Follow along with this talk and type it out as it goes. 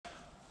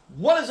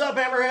What is up,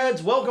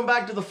 hammerheads? Welcome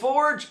back to the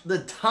forge.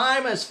 The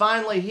time is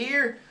finally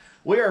here.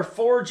 We are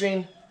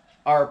forging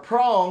our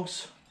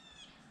prongs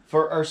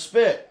for our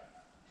spit.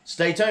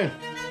 Stay tuned.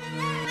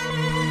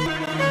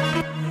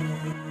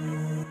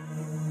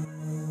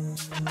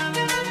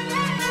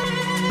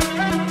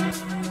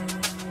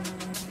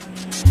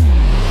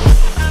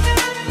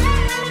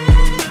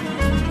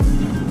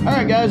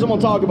 Alright guys, I'm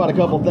going to talk about a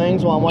couple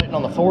things while I'm waiting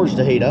on the forge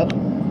to heat up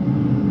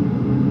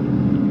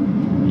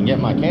and get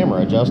my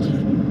camera adjusted.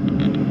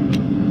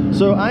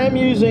 So I am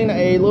using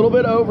a little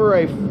bit over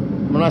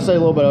when I say a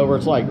little bit over,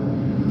 it's like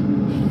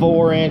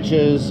 4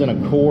 inches and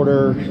a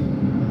quarter,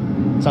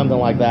 something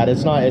like that.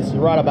 It's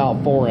right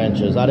about 4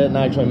 inches. I didn't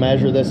actually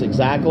measure this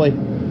exactly,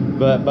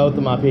 but both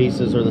of my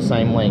pieces are the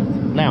same length.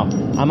 Now,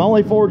 I'm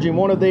only forging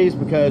one of these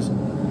because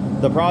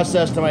the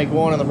process to make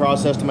one and the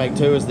process to make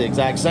two is the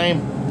exact same,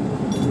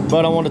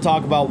 but I want to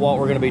talk about what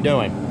we're going to be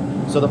doing.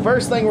 So the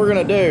first thing we're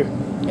going to do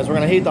is we're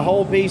going to heat the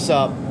whole piece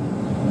up,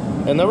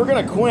 and then we're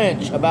going to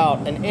quench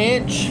about 1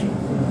 inch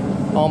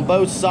on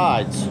both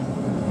sides.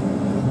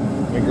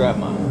 Let me grab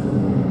my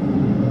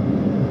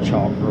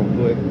chalk real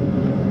quick.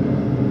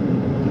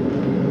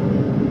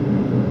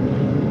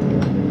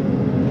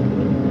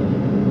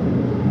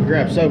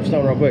 Grab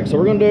soapstone real quick. So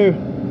we're going to do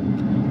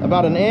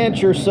about 1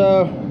 inch or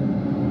so,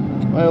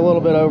 a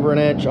little bit over 1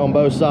 inch on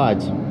both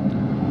sides.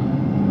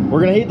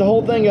 We're going to heat the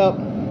whole thing up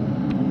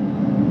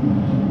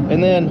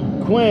and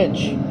then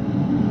quench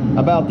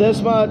about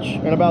this much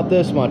and about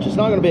this much. It's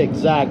not going to be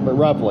exact, but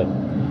roughly.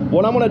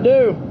 What I'm going to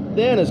do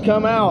then is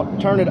come out,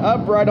 turn it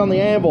upright on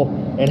the anvil,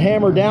 and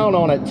hammer down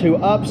on it to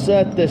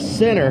upset this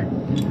center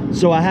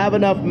so I have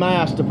enough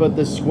mass to put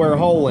this square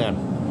hole in.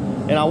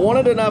 And I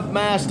wanted enough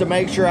mass to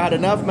make sure I had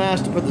enough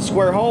mass to put the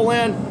square hole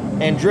in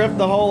and drift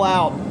the hole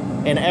out,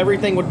 and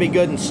everything would be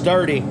good and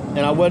sturdy, and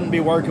I wouldn't be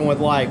working with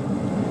like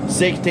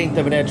 1/16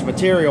 of an inch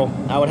material.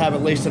 I would have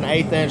at least an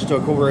 1/8 inch to a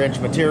 1/4 inch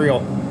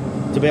material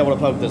to be able to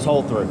poke this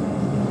hole through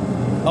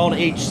on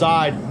each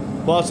side,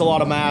 plus a lot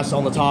of mass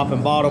on the top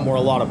and bottom where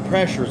a lot of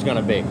pressure is going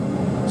to be.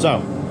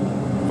 So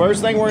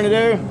first thing we're going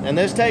to do, and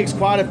this takes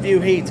quite a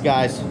few heats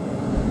guys,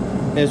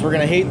 is we're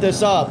going to heat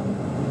this up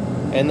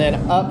and then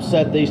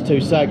upset these two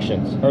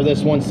sections, or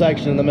this one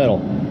section in the middle.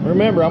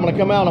 Remember, I'm going to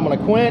come out, I'm going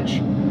to quench,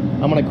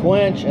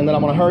 and then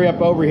I'm going to hurry up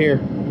over here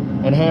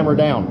and hammer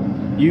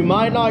down. You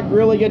might not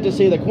really get to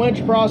see the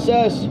quench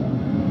process,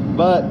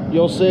 but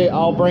you'll see,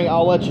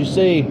 I'll let you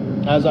see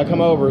as I come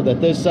over that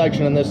this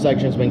section and this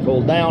section has been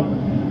cooled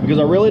down, because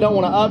I really don't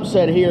want to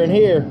upset here and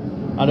here.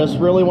 I just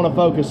really want to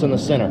focus in the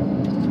center.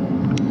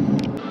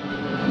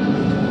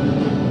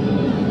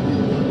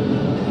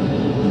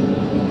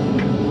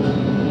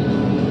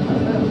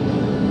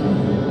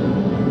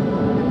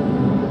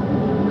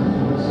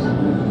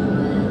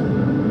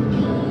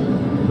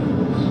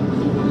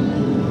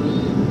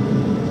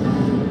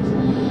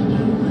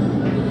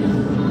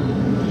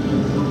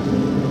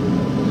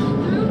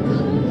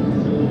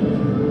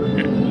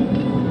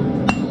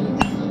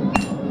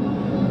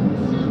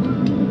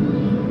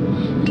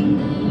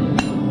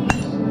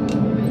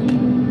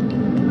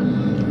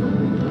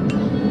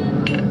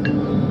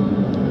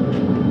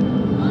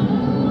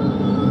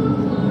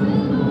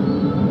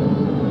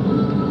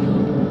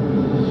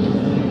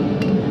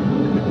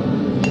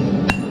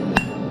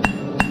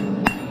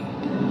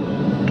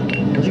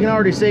 You can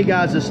already see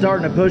guys, it's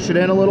starting to push it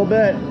in a little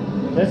bit.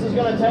 This is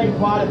going to take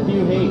quite a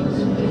few heats,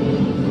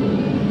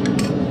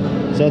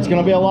 so it's going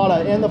to be a lot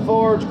of in the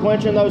forge,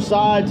 quenching those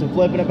sides and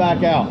flipping it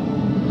back out.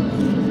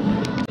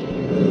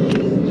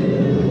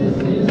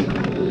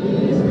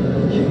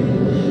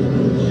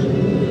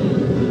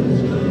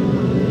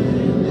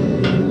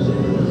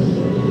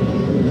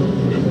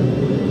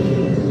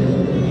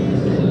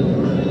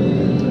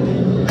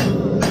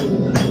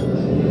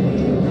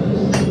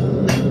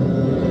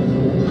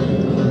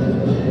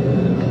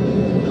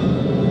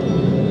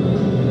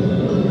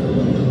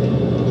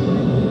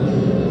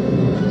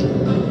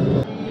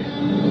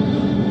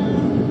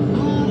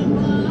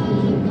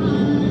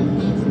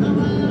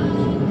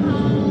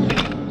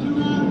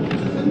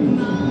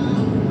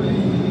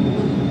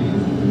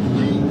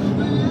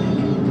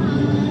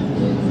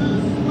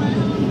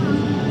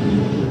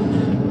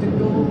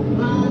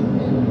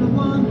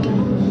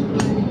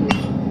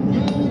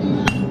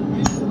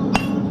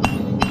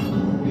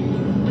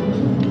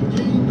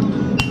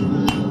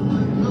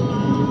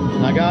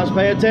 Guys,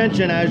 pay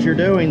attention as you're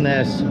doing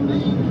this.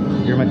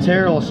 Your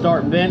material will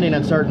start bending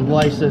in certain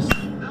places,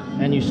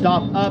 and you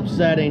stop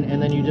upsetting,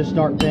 and then you just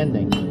start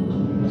bending.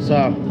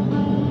 So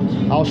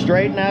I'll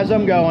straighten as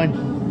I'm going,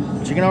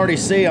 but you can already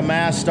see a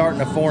mass starting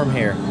to form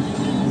here.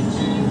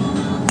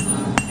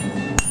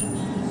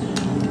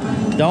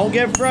 Don't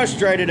get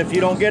frustrated if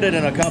you don't get it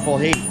in a couple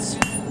heats.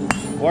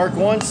 Work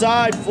one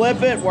side,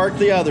 flip it, work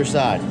the other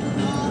side,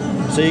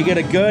 so you get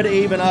a good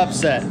even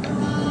upset.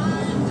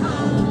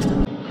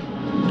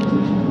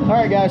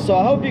 Alright guys, so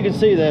I hope you can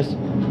see this.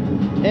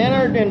 In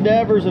our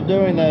endeavors of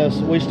doing this,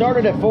 we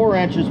started at 4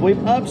 inches.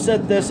 We've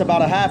upset this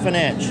about 1/2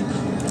 inch.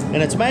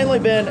 And it's mainly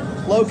been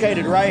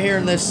located right here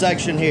in this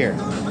section here.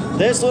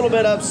 This little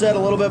bit upset a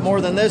little bit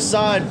more than this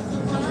side.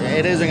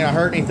 It isn't gonna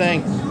hurt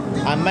anything.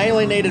 I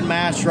mainly needed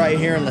mass right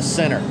here in the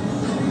center.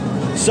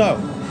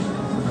 So,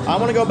 I'm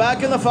gonna go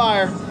back in the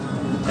fire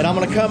and I'm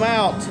gonna come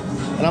out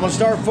and I'm gonna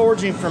start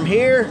forging from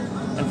here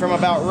and from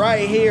about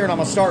right here, and I'm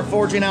gonna start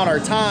forging out our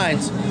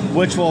tines,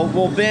 which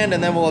will bend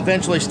and then we'll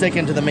eventually stick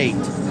into the meat.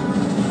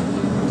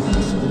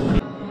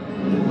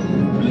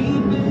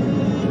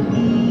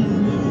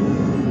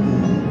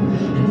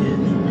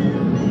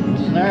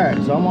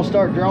 Alright, so I'm gonna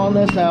start drawing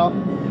this out.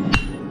 And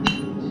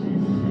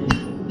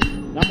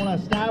I'm gonna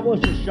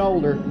establish a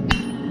shoulder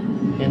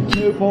in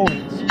 2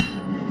 points,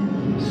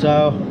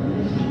 so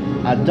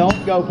I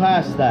don't go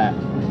past that.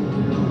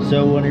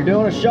 So when you're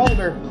doing a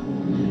shoulder,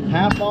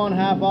 half on,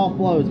 half off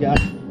blows,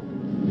 guys.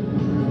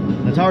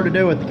 It's hard to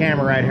do with the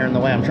camera right here in the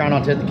way. I'm trying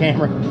not to hit the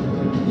camera.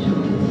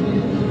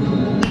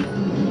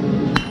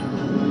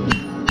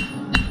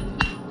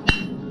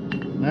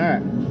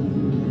 Alright.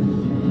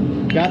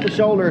 Got the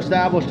shoulder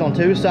established on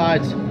 2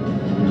 sides.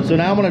 So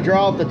now I'm going to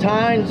draw up the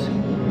tines,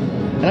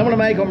 and I'm going to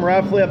make them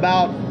roughly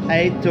about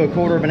 1/8 to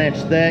 1/4 of an inch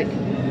thick,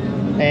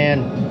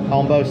 and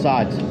on both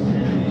sides.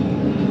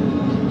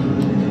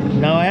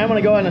 Now I am going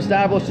to go ahead and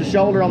establish the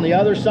shoulder on the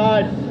other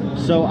side,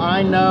 so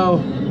I know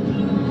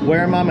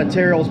where my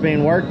material is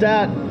being worked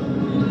at,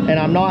 and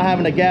I'm not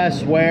having to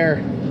guess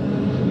where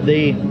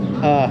the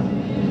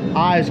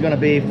eye is going to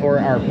be for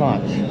our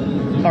punch,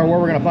 or where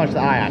we're going to punch the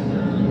eye at.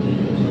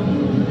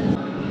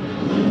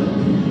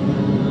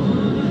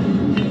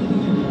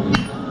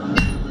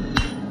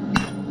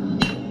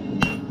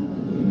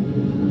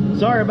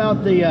 Sorry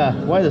about the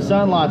way the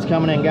sunlight's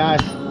coming in, guys.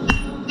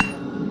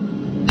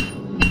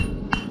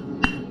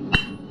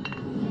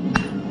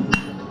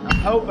 I'm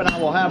hoping I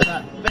will have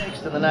that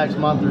fixed in the next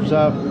month or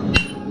so.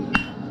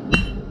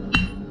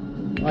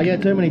 I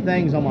get too many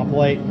things on my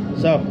plate.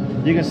 So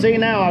you can see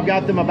now I've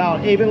got them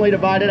about evenly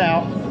divided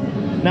out.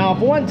 Now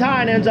if one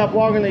tine ends up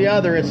longer than the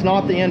other, it's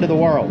not the end of the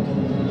world.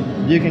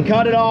 You can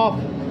cut it off,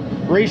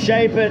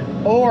 reshape it,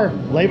 or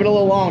leave it a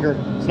little longer.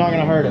 It's not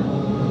going to hurt it.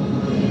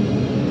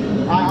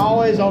 I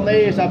always, on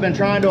these, I've been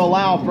trying to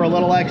allow for a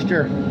little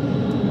extra,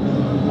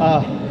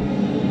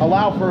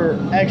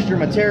 extra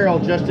material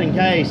just in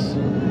case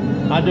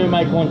I do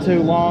make one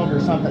too long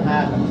or something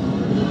happens.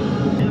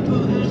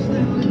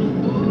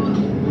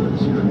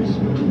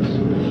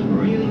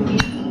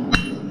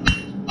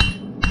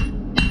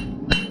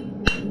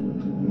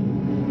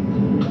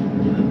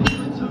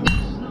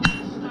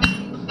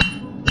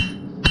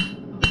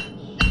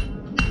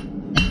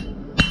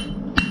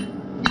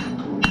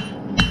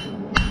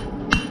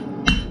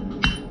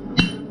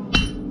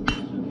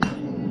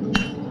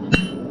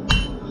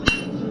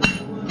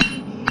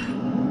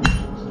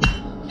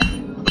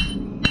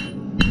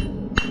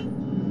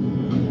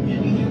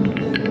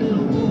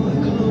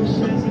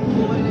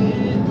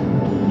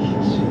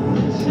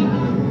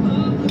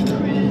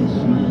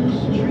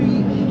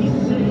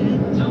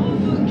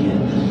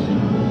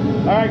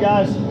 Alright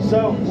guys,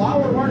 so while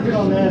we're working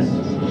on this,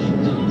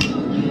 I'm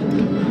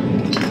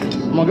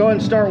going to go ahead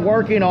and start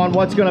working on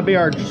what's going to be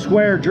our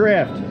square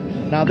drift.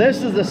 Now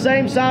this is the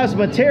same size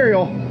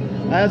material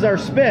as our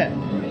spit.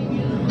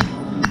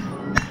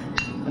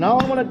 And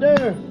all I'm going to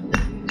do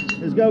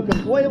is go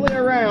completely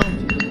around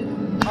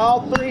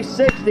all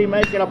 360,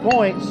 making a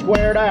point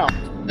squared out.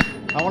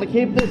 I want to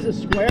keep this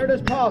as squared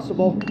as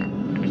possible.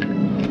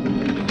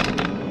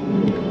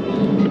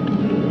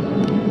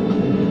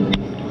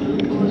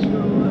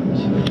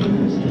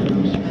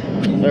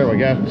 There we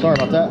go. Sorry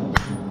about that.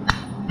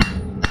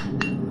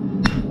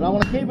 But I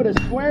want to keep it as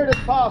squared as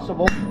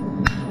possible,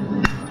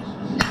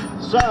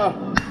 so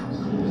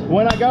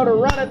when I go to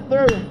run it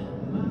through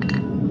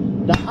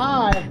the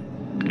eye,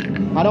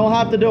 I don't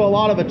have to do a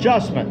lot of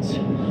adjustments.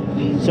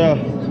 So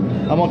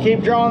I'm going to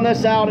keep drawing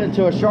this out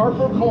into a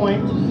sharper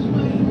point.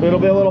 It'll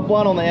be a little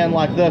blunt on the end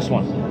like this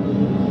one.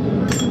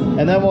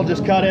 And then we'll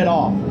just cut it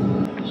off.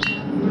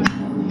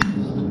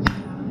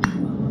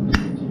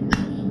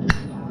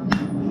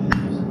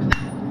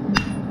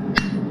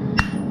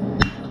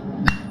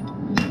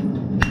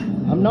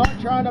 I'm not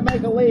trying to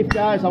make a leaf,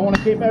 guys. I want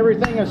to keep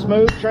everything a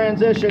smooth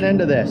transition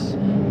into this.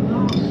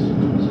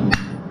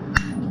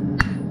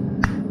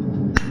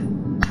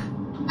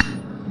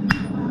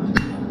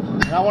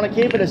 And I want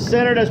to keep it as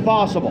centered as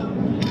possible.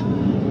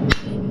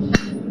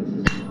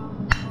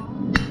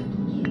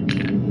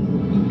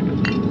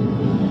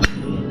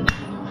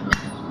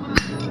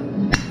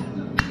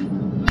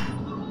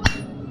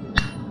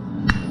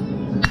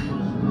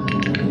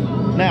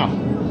 Now,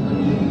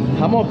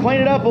 I'm going to clean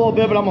it up a little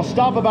bit, but I'm going to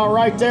stop about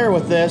right there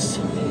with this.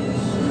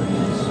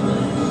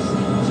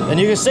 And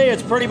you can see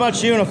it's pretty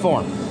much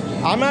uniform.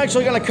 I'm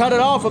actually going to cut it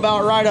off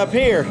about right up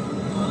here.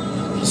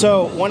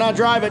 So when I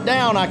drive it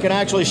down, I can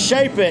actually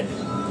shape it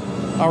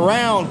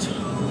around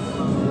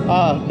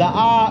the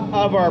eye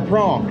of our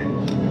prong.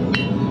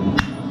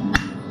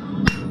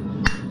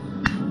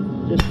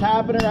 Just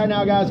tapping it right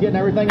now, guys, getting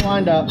everything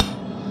lined up.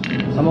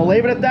 I'm going to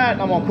leave it at that,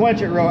 and I'm going to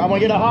quench it real. I'm going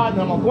to get it hot,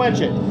 and I'm going to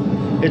quench it.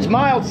 It's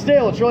mild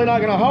still, it's really not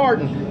going to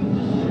harden.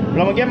 But I'm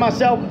going to give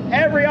myself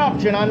every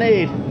option I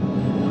need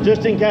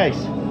just in case.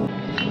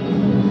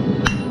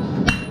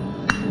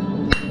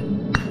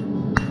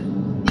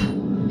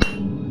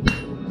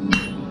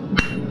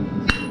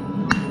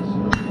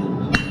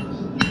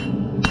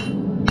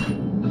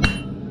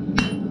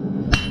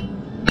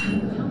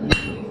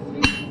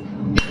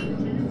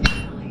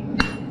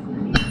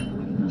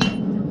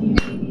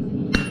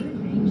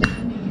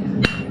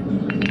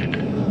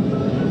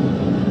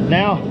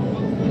 Now,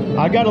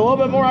 I got a little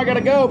bit more I gotta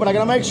go, but I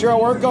gotta make sure I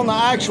work on the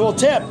actual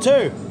tip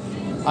too.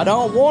 I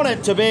don't want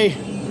it to be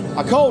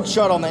a cold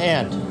shut on the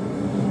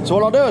end. So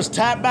what I'll do is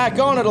tap back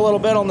on it a little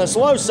bit on this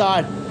low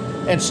side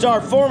and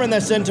start forming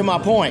this into my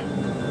point.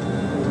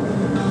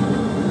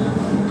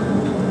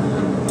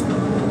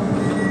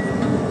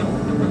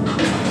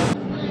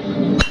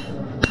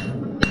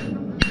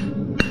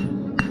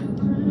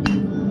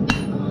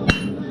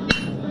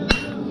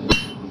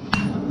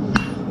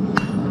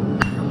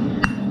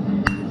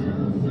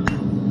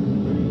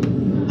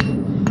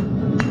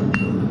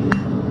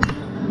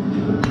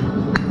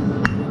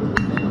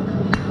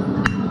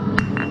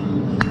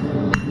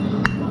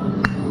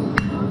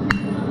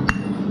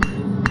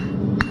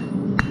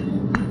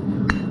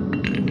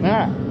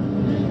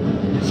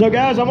 So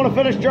guys, I'm gonna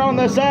finish drawing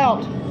this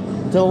out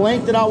to the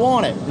length that I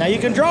want it. Now you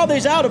can draw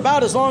these out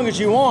about as long as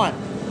you want.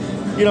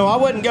 You know, I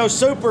wouldn't go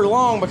super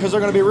long because they're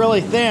gonna be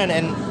really thin,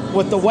 and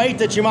with the weight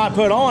that you might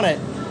put on it,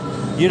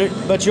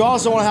 but you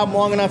also wanna have them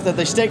long enough that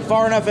they stick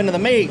far enough into the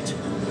meat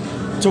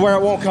to where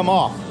it won't come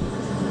off.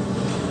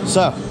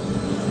 So,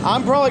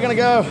 I'm probably gonna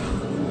go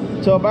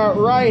to about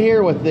right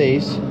here with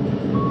these.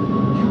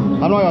 I'm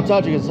not gonna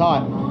touch it because it's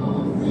hot.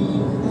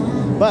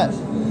 But,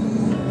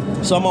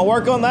 so I'm gonna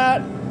work on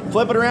that,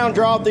 flip it around,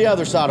 draw out the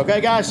other side,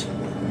 okay guys?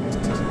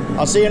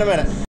 I'll see you in a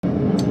minute.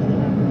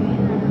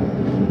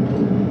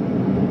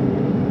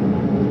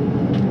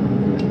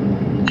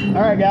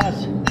 All right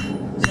guys,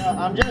 so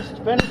I'm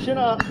just finishing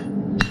up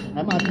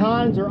and my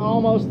tines are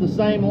almost the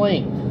same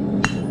length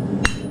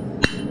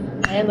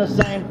and the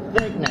same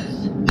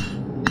thickness.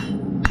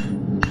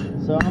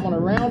 So I'm gonna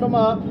round them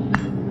up.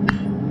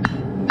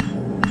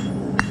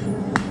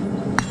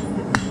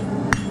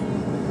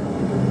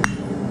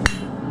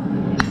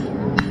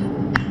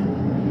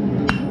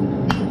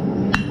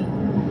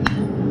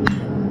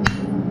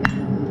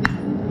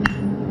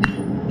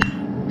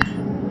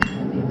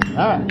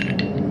 All right,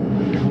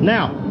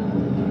 now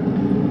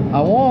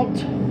I want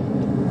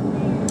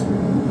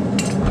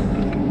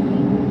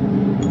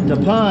to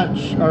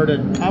punch, or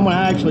I'm gonna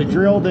actually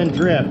drill then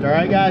drift. All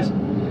right guys, so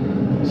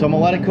I'm gonna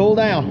let it cool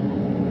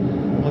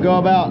down. I'll go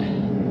about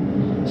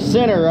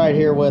center right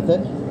here with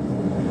it.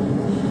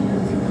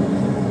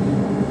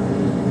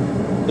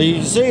 But you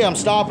can see I'm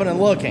stopping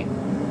and looking.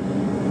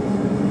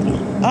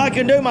 I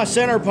can do my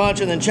center punch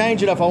and then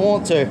change it if I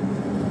want to,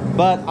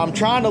 but I'm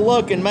trying to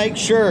look and make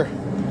sure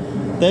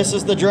this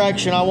is the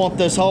direction I want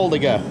this hole to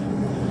go.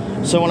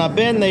 So when I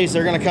bend these,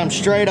 they're gonna come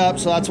straight up,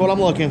 so that's what I'm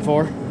looking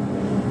for.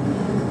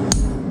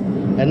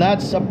 And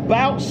that's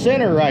about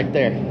center right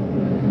there.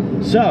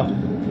 So,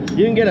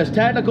 you can get as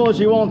technical as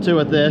you want to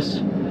with this.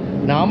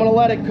 Now I'm gonna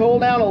let it cool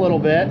down a little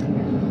bit.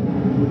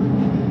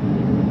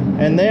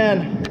 And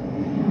then,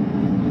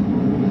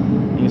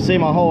 you can see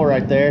my hole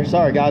right there.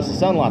 Sorry guys, the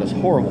sunlight is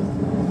horrible.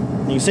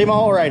 You can see my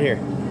hole right here.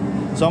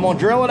 So I'm gonna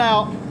drill it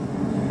out,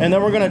 and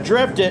then we're gonna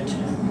drift it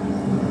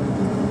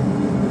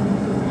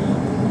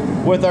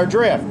with our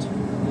drift.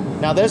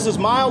 Now this is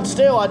mild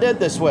steel I did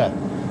this with,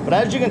 but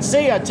as you can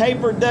see I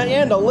tapered the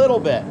end a little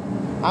bit.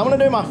 I'm gonna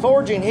do my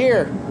forging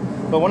here,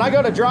 but when I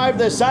go to drive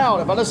this out,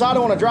 if I decide I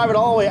want to drive it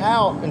all the way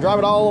out and drive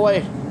it all the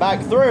way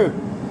back through,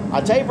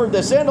 I tapered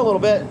this end a little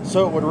bit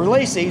so it would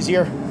release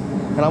easier,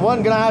 and I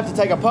wasn't gonna have to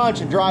take a punch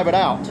and drive it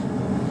out.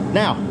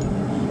 Now,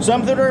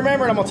 something to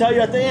remember, and I'm gonna tell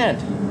you at the end.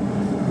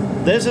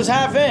 This is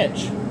 1/2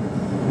 inch.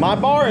 My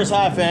bar is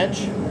 1/2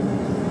 inch,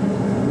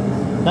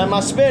 and my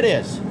spit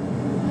is.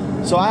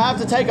 So I have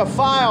to take a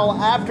file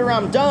after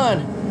I'm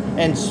done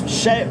and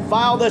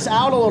file this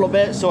out a little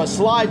bit so it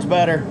slides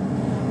better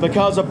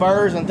because of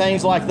burrs and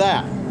things like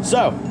that.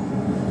 So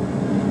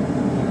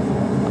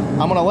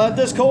I'm gonna let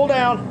this cool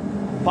down,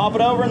 pop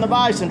it over in the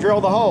vise and drill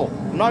the hole.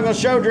 I'm not gonna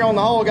show drilling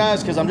the hole guys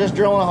because I'm just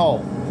drilling a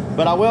hole,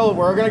 but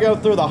we're gonna go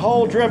through the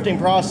whole drifting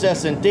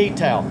process in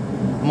detail.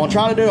 I'm gonna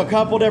try to do a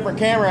couple different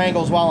camera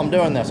angles while I'm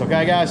doing this,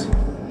 okay guys?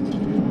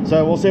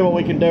 So we'll see what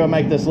we can do and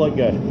make this look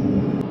good.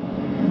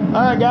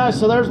 All right guys,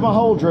 so there's my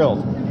hole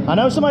drilled. I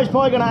know somebody's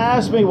probably gonna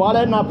ask me, why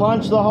didn't I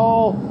punch the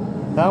hole?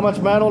 How much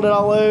metal did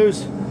I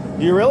lose?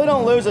 You really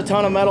don't lose a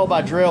ton of metal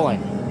by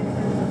drilling,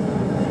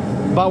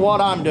 by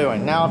what I'm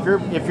doing. Now,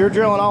 if you're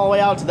drilling all the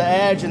way out to the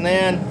edge and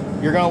then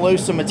you're gonna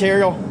lose some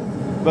material,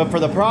 but for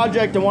the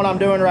project and what I'm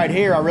doing right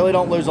here, I really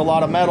don't lose a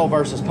lot of metal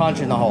versus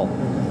punching the hole.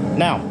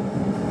 Now,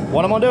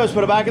 what I'm gonna do is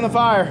put it back in the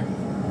fire,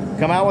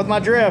 come out with my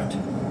drift,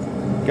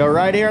 go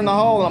right here in the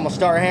hole, and I'm gonna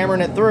start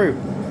hammering it through.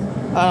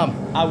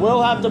 I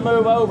will have to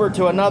move over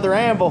to another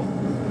anvil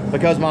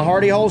because my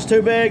hardy hole's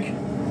too big,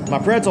 my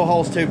pretzel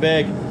hole's too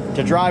big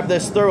to drive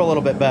this through a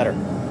little bit better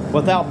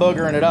without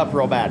boogering it up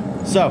real bad.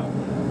 So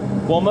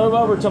we'll move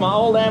over to my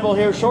old anvil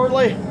here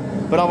shortly,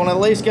 but I want to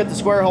at least get the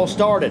square hole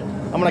started.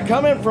 I'm going to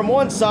come in from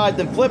one side,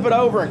 then flip it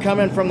over and come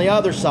in from the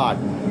other side.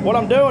 What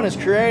I'm doing is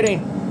creating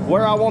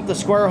where I want the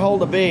square hole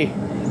to be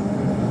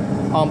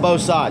on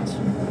both sides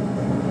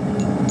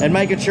and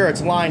making sure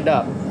it's lined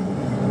up.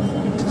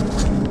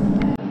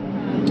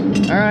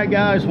 All right,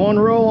 guys, one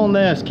rule on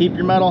this: keep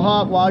your metal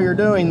hot while you're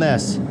doing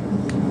this.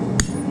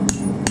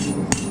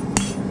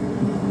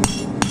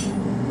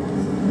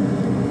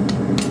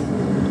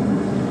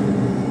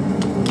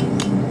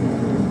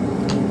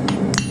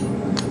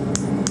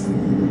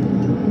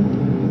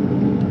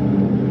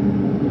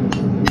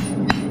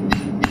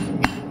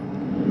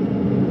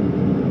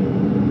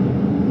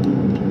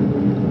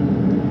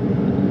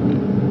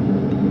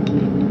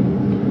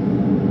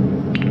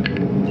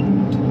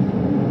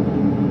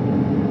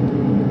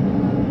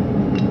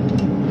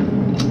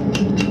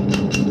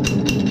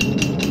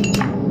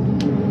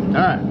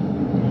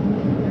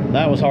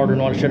 That was harder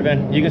than what it should have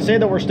been. You can see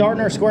that we're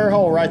starting our square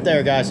hole right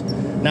there, guys.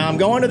 Now I'm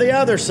going to the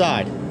other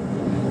side,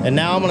 and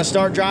now I'm going to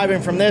start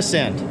driving from this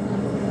end.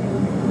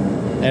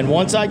 And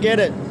once I get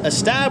it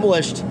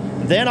established,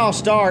 then I'll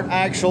start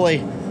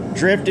actually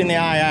drifting the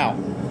eye out.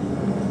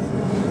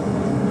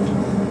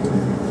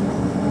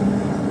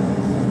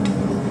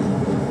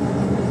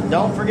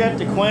 Don't forget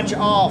to quench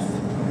off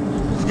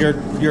your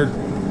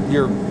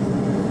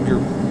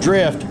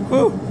drift.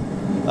 Whew.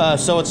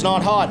 So it's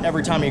not hot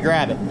every time you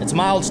grab it. It's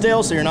mild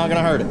still, so you're not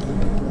going to hurt it.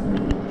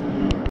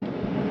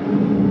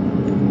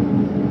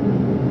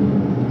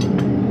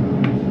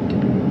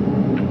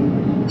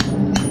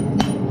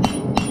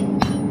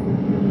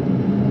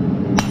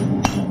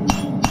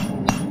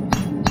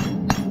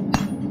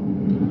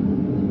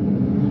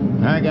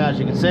 All right, guys,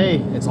 you can see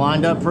it's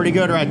lined up pretty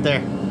good right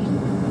there.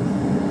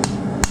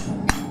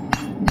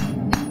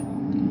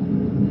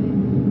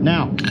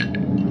 Now,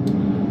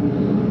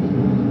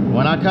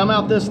 when I come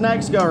out this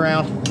next go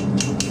around,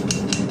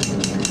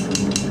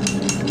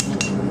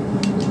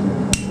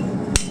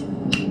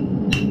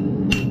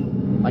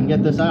 I can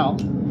get this out.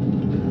 There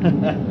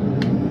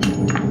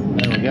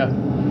we go.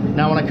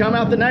 Now when I come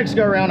out the next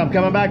go around, I'm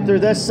coming back through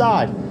this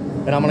side,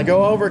 and I'm going to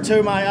go over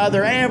to my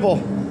other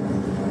anvil.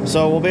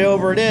 So we'll be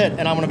over at it,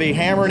 and I'm going to be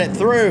hammering it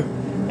through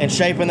and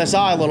shaping this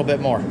eye a little bit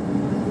more.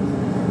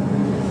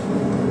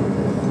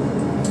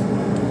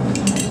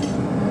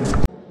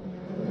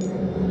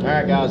 All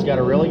right, guys, got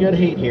a really good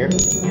heat here.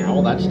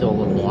 Oh, that's still a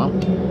little warm.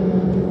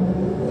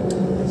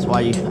 That's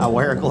why I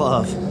wear a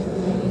glove.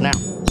 Now,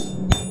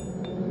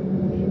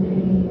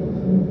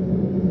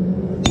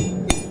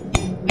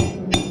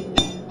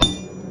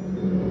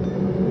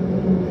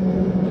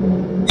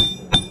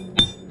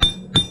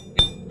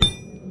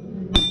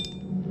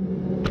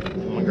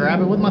 I'm gonna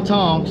grab it with my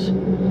tongs.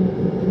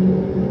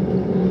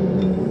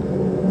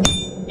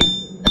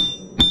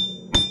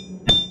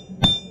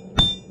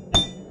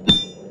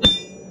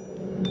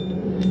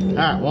 All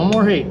right, one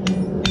more heat.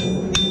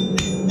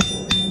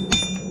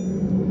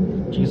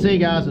 As you can see,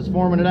 guys, it's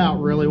forming it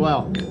out really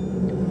well.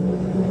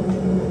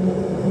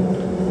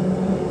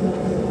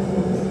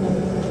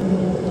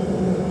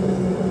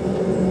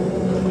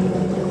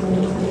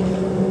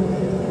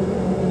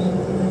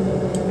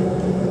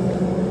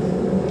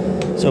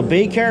 So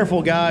be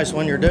careful, guys,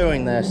 when you're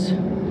doing this.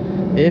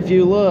 If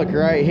you look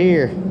right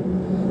here,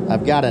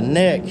 I've got a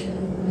nick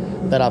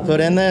that I put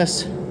in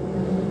this.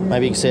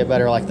 Maybe you can see it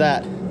better like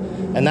that.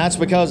 And that's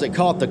because it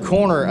caught the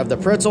corner of the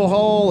Pritzel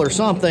hole or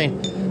something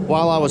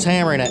while I was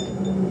hammering it.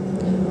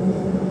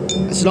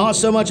 It's not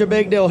so much a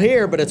big deal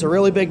here, but it's a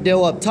really big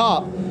deal up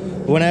top.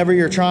 Whenever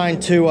you're trying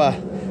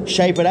to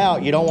shape it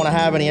out, you don't want to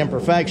have any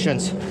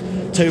imperfections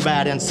too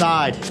bad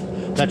inside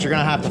that you're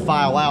going to have to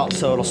file out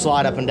so it'll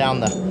slide up and down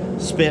the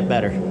spit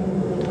better.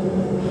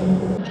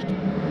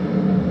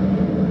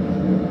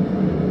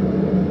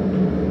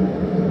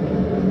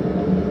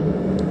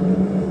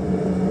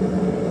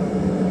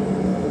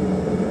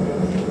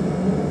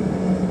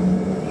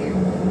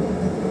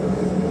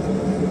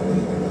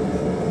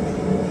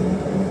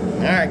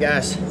 Alright,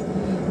 guys,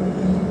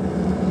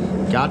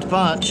 got the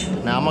punch.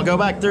 Now I'm gonna go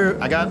back through.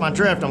 I got my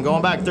drift. I'm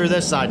going back through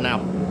this side now.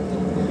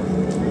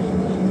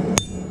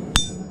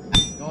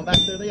 Going back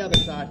through the other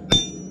side.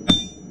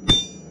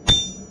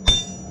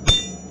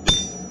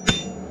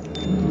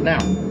 Now,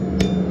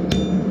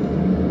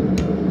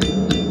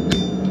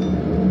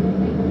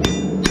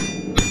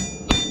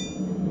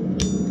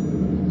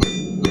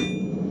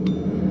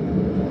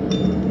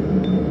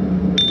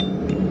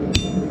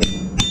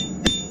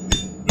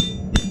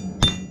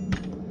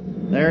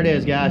 there it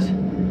is, guys,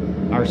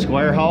 our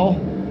square hole.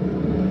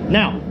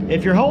 Now,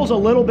 if your hole's a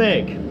little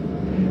big,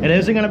 it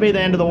isn't going to be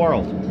the end of the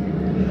world.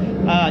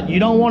 You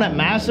don't want it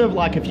massive.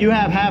 Like if you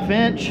have 1/2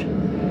 inch,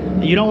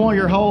 you don't want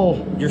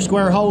your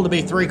square hole to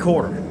be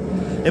 3/4.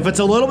 If it's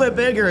a little bit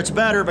bigger, it's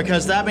better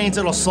because that means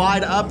it'll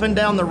slide up and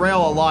down the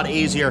rail a lot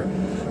easier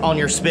on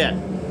your spit.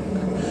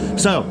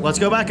 So let's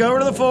go back over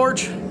to the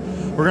forge.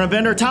 We're going to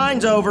bend our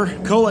tines over,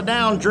 cool it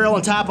down, drill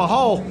and tap a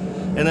hole,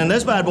 and then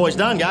this bad boy's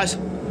done, guys.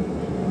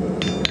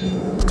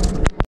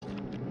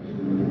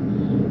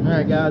 All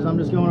right, guys, I'm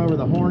just going over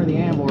the horn of the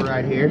anvil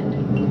right here.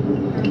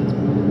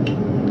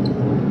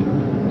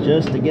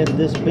 just to get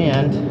this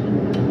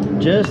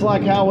bend, just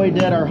like how we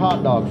did our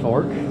hot dog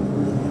fork.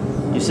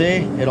 You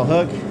see, it'll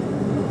hook.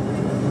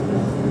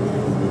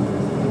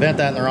 I bent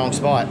that in the wrong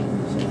spot.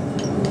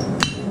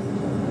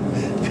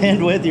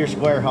 Bend with your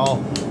square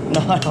hole,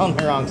 not on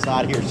the wrong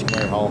side of your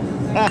square hole.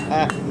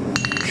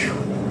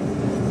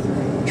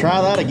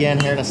 Try that again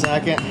here in a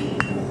second.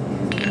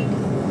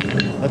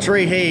 Let's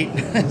reheat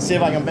and see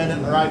if I can bend it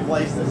in the right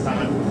place this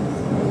time.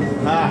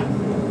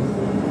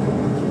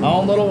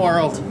 Own little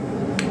world.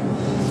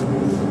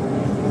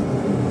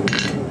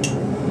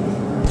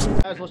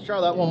 Guys, let's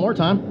try that one more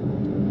time.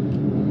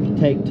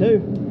 Take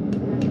two.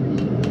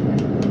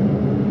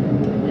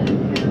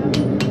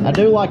 I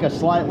do like a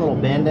slight little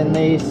bend in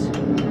these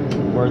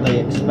where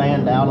they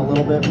expand out a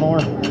little bit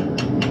more,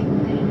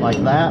 like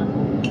that.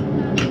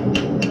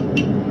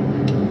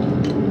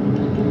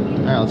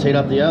 All right, let's heat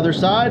up the other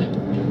side.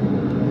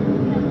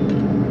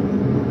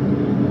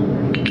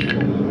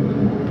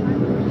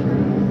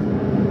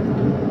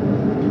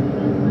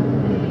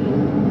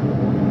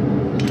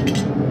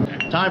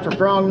 Time for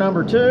prong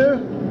number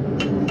 2.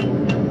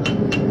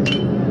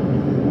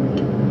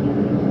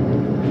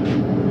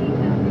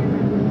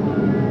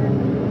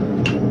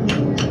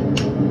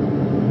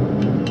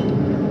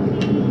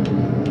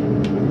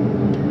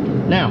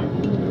 Now,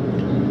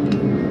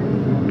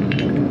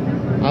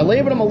 I'm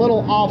leaving them a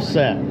little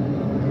offset.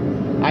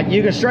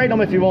 You can straighten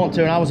them if you want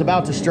to, and I was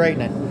about to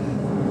straighten it.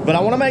 But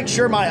I want to make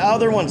sure my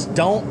other ones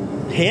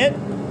don't hit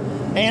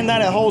and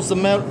that it holds the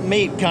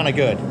meat kind of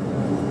good.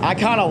 I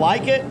kind of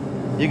like it.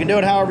 You can do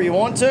it however you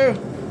want to.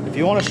 If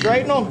you want to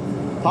straighten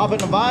them, pop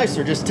it in a vise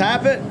or just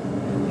tap it.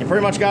 You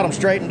pretty much got them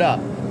straightened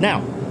up. Now,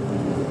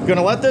 I'm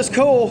gonna let this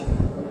cool,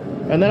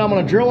 and then I'm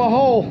gonna drill a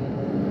hole,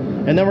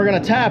 and then we're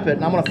gonna tap it,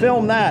 and I'm gonna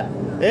film that.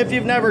 If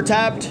you've never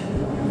tapped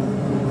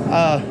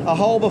a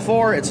hole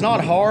before, it's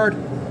not hard.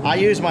 I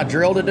use my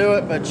drill to do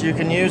it, but you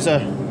can use a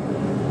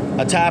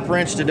tap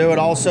wrench to do it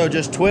also.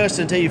 Just twist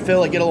until you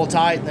feel it get a little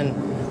tight, and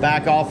then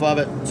back off of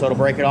it so it'll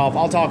break it off.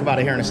 I'll talk about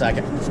it here in a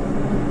second,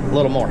 a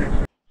little more.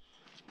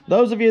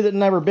 Those of you that have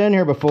never been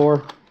here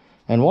before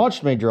and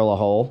watched me drill a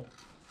hole,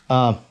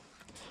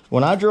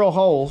 when I drill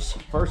holes,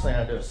 first thing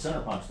I do is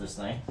center punch this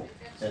thing.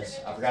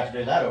 I forgot to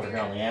do that over here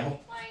on the anvil.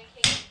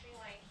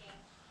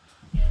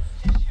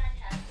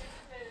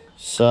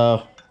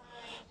 So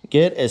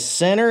get as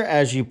center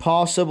as you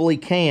possibly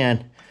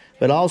can,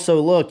 but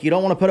also look, you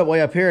don't want to put it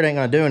way up here, it ain't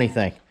going to do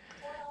anything.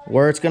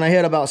 Where it's going to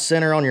hit about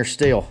center on your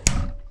steel.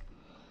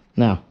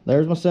 Now,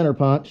 there's my center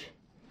punch.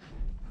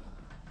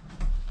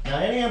 Now,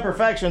 any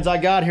imperfections I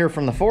got here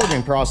from the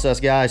forging process,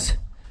 guys,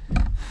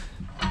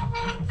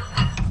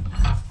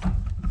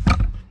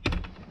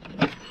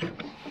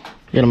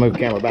 gonna move the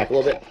camera back a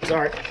little bit,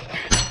 sorry.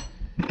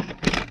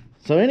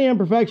 So any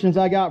imperfections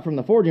I got from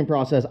the forging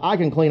process, I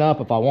can clean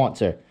up if I want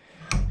to.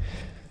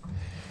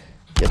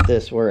 Get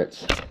this where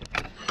it's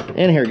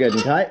in here good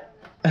and tight.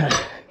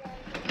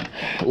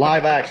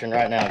 Live action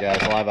right now,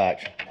 guys, live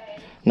action.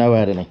 No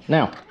editing.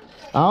 Now,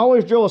 I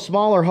always drill a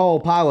smaller hole,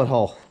 pilot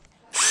hole.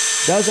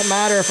 Doesn't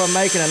matter if I'm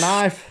making a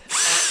knife.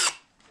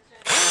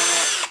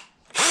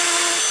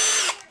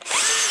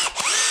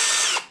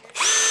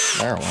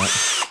 There it went.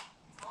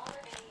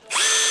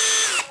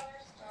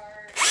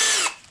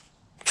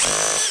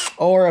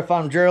 Or if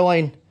I'm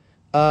drilling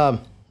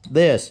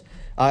this.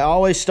 I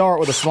always start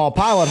with a small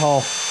pilot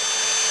hole.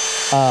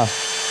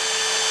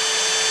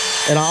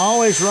 And I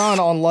always run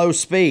on low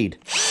speed.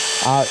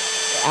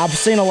 I've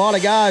seen a lot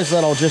of guys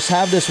that'll just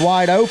have this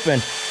wide open,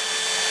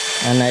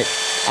 and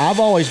I've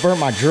always burnt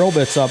my drill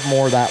bits up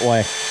more that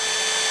way.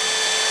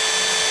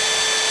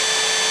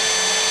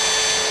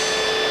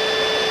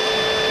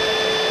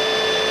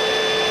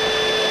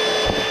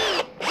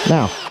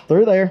 Now,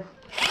 through there.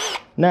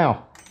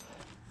 Now,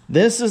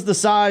 this is the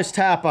size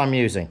tap I'm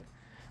using.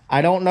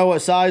 I don't know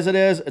what size it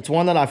is. It's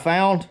one that I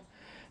found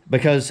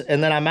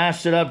and then I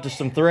matched it up to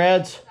some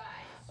threads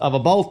of a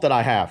bolt that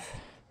I have.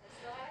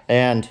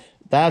 And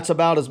that's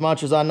about as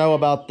much as I know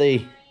about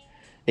the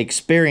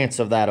experience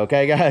of that,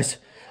 okay, guys?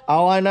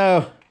 All I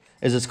know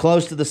is it's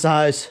close to the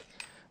size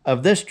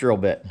of this drill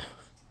bit.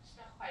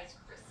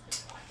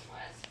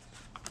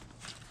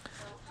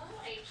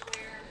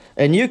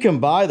 And you can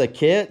buy the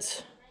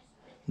kits.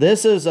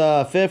 This is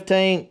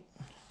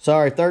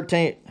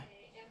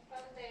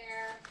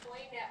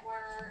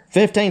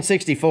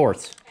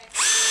 15/64.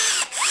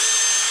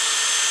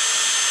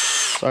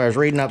 Sorry, I was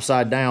reading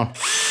upside down.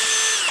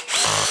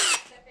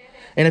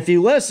 And if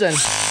you listen,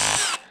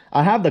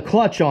 I have the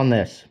clutch on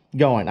this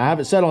going. I have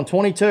it set on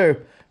 22,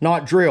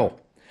 not drill.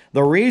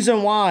 The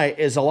reason why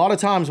is a lot of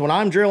times when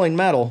I'm drilling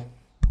metal,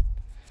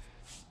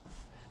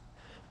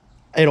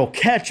 it'll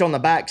catch on the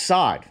back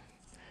side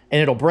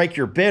and it'll break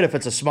your bit if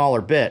it's a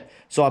smaller bit.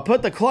 So I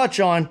put the clutch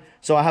on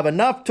so I have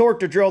enough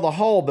torque to drill the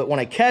hole, but when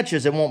it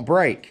catches, it won't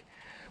break,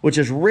 which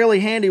is really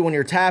handy when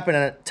you're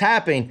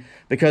tapping,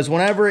 because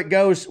when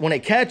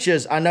it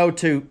catches, I know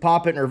to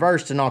pop it in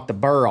reverse to knock the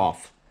burr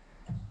off.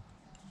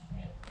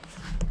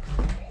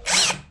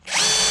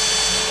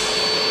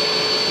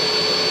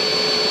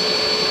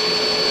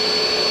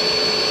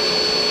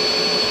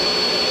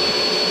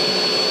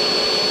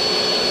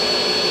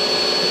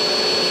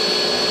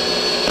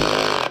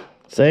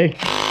 See?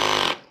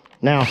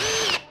 Now,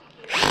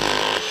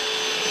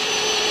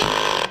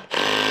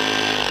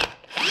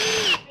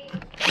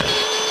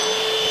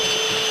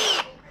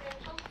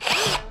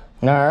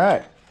 all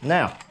right,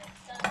 now,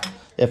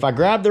 if I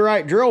grab the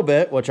right drill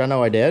bit, which I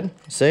know I did,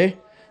 see?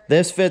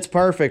 This fits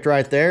perfect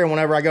right there, and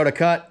whenever I go to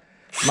cut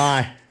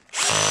my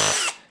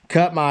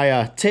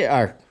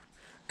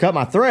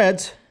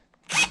threads,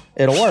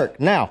 it'll work.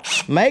 Now,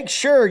 make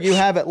sure you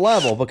have it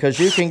level because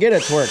you can get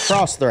it to where it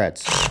cross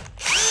threads.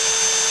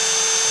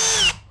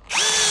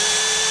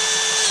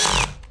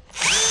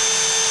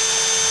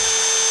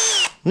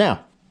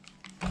 Now,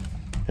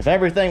 if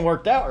everything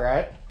worked out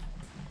right,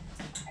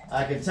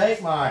 I can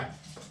take my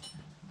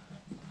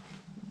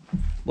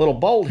little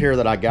bolt here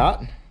that I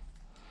got.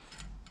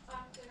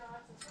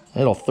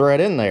 It'll thread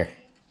in there.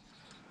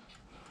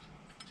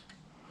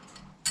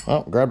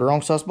 Oh, grabbed the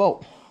wrong size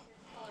bolt.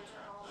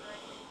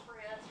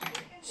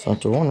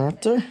 Center one right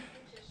there.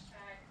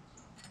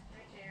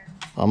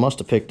 I must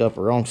have picked up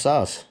the wrong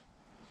size.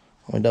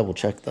 Let me double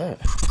check that.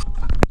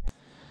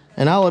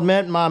 And I'll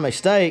admit my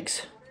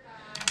mistakes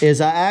is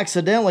I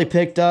accidentally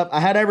picked up, I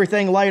had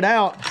everything laid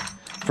out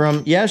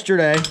from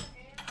yesterday,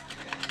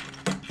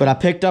 but I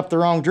picked up the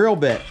wrong drill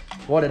bit.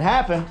 What had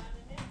happened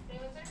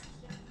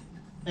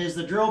is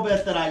the drill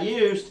bit that I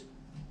used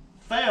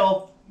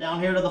fell down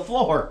here to the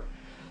floor.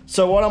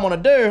 So what I'm gonna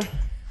do,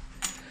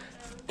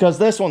 because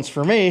this one's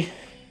for me,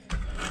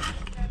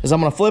 is I'm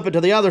gonna flip it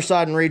to the other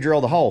side and re-drill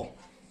the hole.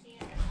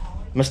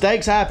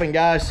 Mistakes happen,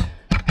 guys.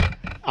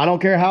 I don't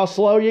care how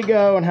slow you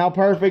go and how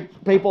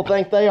perfect people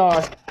think they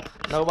are.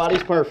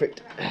 Nobody's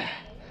perfect.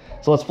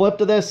 So let's flip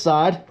to this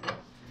side.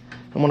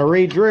 I'm gonna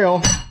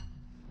re-drill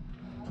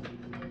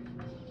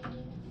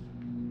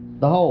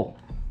the hole.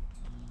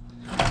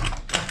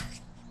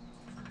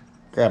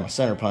 Grab my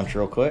center punch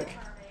real quick.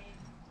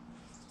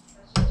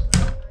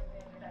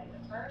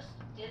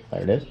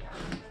 There it is.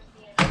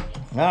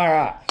 All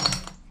right.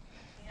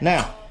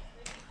 Now,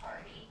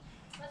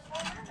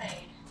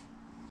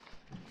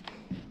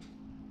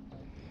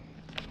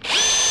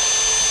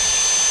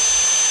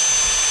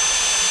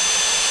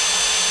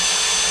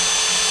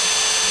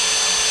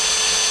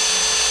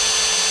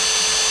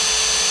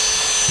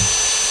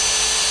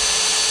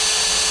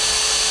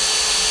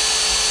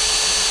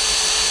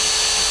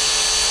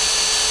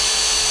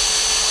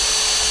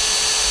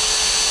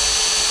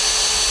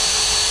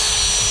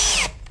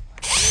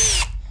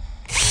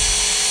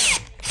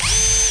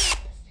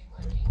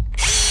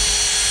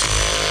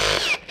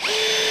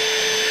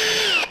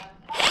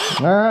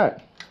 all right.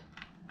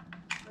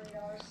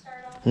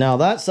 Now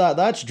that side,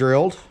 that's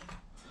drilled.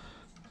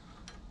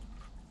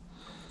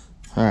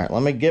 All right,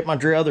 let me get my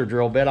other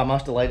drill bit. I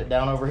must have laid it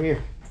down over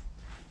here.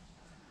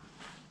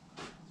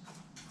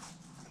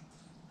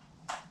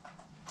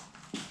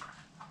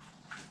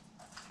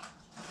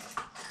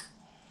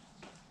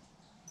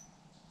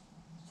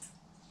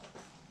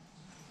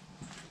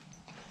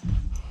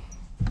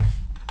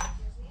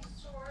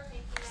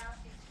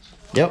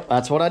 Yep,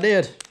 that's what I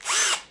did.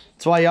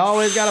 That's why you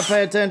always got to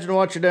pay attention to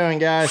what you're doing,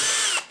 guys.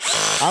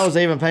 I was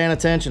even paying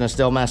attention and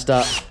still messed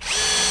up.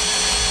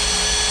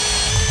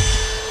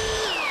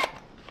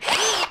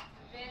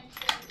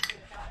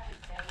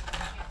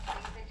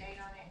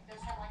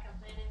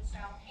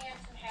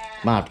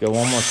 Might have to go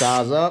one more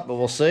size up, but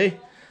we'll see.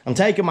 I'm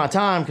taking my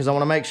time because I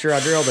want to make sure I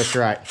drill this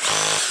right.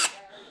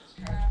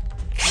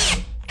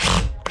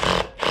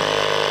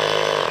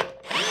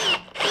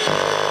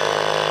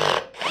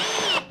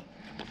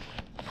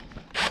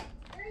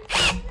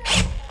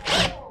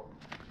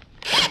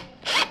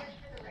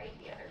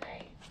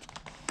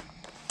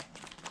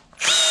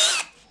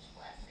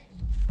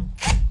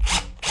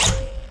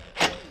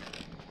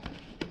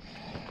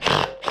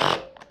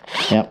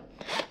 Yep.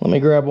 Let me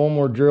grab one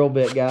more drill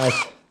bit, guys.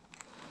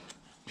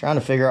 Trying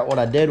to figure out what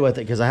I did with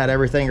it because I had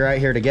everything right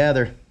here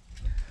together.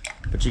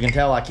 But you can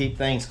tell I keep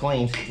things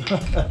clean.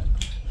 That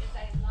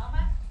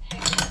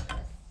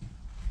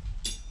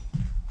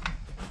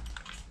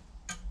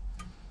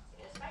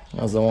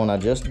was the one I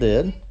just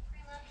did.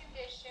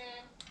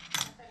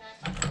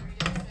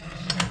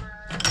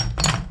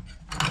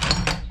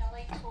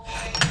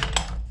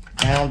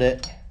 Found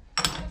it.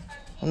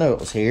 I knew it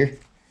was here.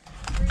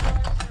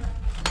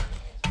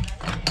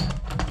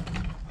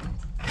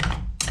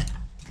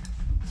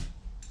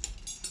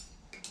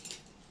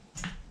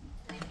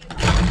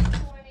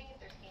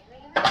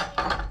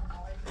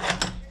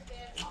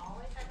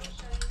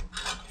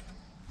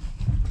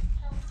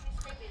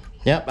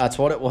 Yep, that's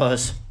what it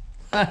was.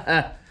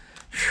 Just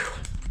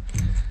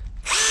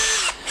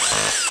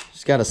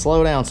got to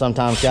slow down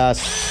sometimes, guys.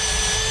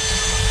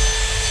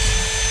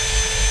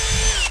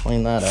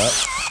 Clean that up.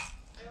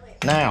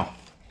 Now.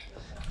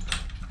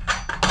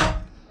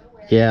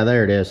 Yeah,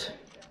 there it is.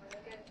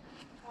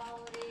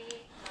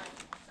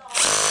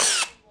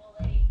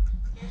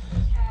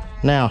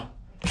 Now.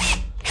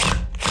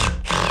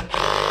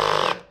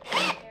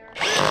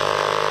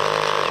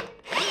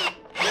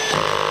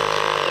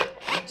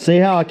 See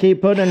how I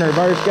keep putting in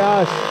reverse,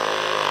 guys?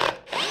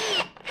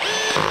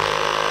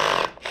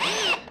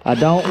 I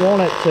don't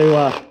want it to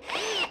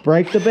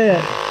break the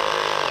bit,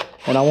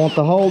 and I want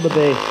the hole to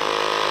be.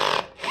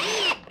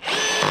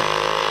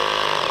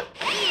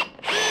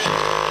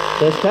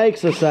 This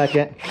takes a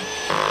second,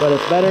 but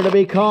it's better to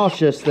be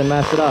cautious than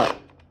mess it up.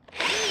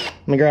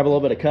 Let me grab a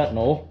little bit of cutting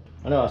oil.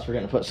 I know I was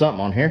forgetting to put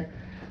something on here.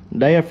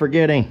 Day of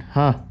forgetting,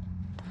 huh?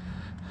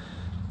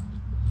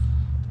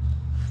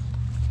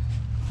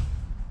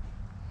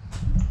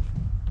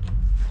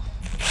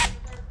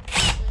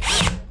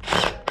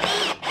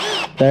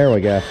 There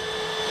we go.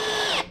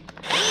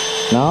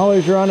 And I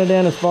always run it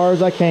in as far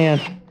as I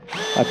can,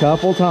 a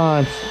couple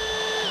times.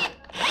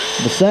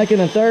 The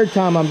second and third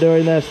time I'm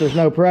doing this, there's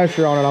no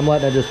pressure on it. I'm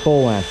letting it just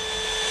pull in.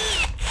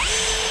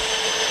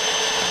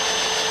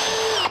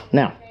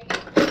 Now,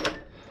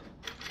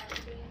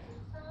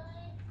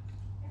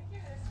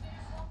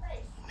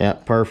 yeah,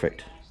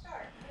 perfect.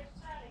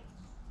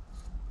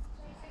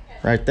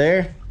 Right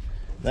there.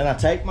 Then I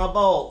take my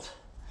bolt.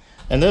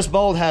 And this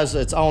bolt has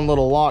its own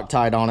little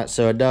Loctite on it,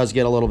 so it does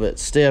get a little bit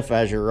stiff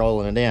as you're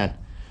rolling it in.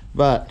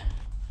 But,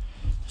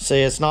 see,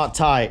 it's not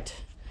tight.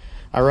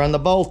 I run the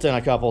bolt in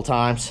a couple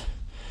times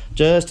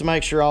just to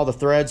make sure all the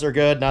threads are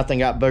good, nothing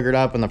got boogered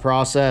up in the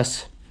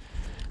process.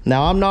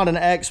 Now, I'm not an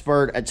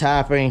expert at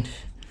tapping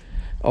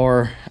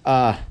or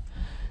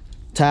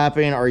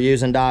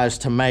using dies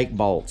to make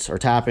bolts or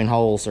tapping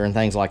holes or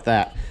things like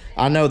that.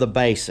 I know the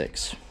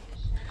basics.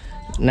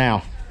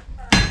 Now,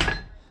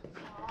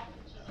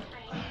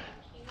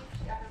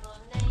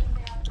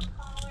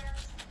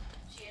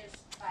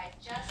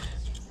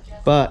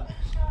 but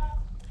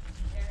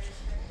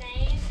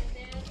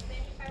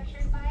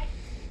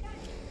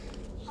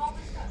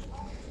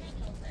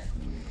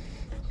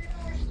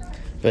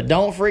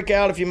don't freak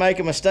out if you make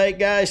a mistake,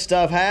 guys.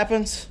 Stuff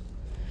happens.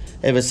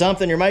 If it's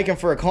something you're making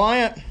for a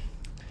client,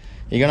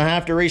 you're gonna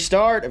have to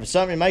restart. If it's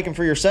something you're making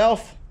for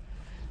yourself,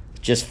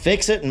 just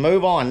fix it and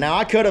move on. Now,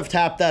 I could have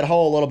tapped that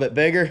hole a little bit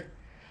bigger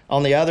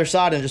on the other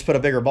side and just put a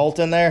bigger bolt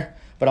in there,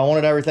 but I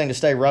wanted everything to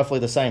stay roughly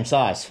the same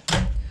size.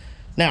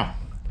 Now,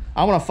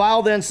 I want to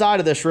file the inside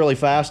of this really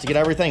fast to get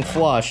everything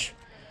flush.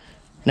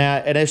 Now,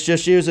 and it's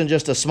just using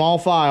just a small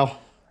file,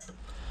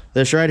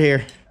 this right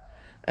here,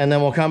 and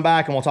then we'll come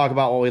back and we'll talk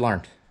about what we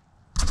learned.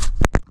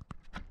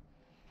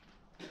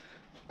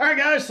 All right,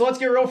 guys, so let's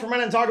get real for a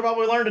minute and talk about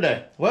what we learned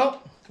today.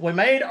 Well, we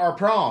made our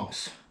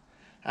prongs.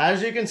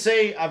 As you can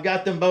see, I've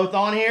got them both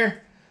on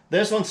here.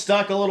 This one's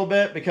stuck a little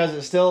bit because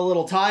it's still a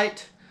little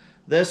tight.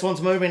 This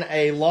one's moving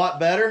a lot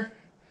better.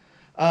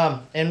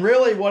 And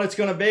really what it's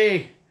gonna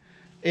be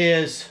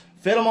is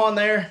fit them on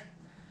there,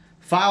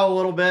 file a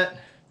little bit,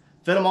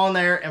 fit them on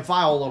there, and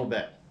file a little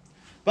bit.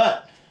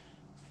 But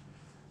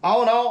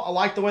all in all, I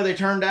like the way they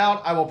turned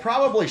out. I will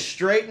probably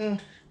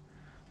straighten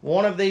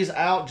one of these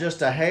out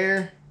just a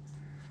hair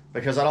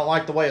because I don't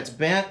like the way it's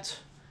bent.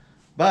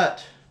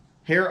 But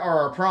here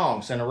are our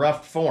prongs in a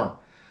rough form.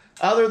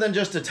 Other than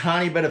just a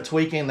tiny bit of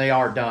tweaking, they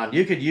are done.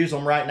 You could use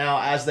them right now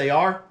as they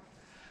are.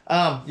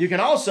 You can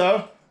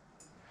also,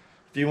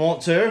 if you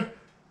want to,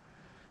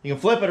 you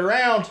can flip it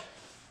around.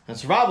 In a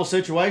survival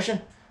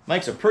situation,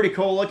 makes a pretty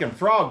cool looking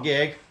frog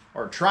gig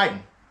or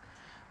trident.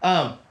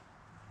 But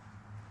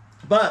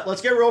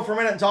let's get real for a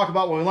minute and talk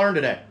about what we learned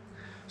today.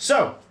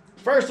 So,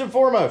 first and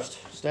foremost,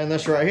 stand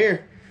this right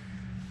here.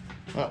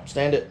 Oh,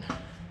 stand it.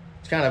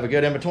 It's kind of a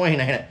good in between,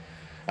 ain't it?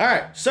 All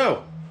right,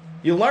 so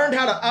you learned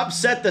how to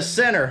upset the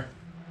center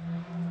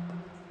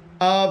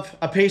of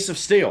a piece of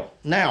steel.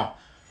 Now,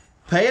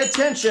 pay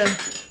attention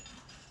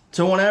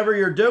to whenever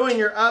you're doing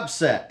your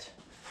upset.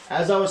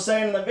 As I was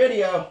saying in the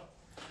video,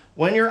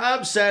 when you're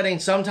upsetting,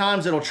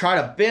 sometimes it'll try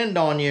to bend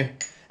on you,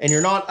 and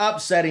you're not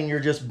upsetting, you're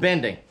just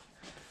bending.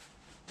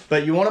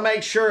 But you want to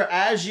make sure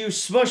as you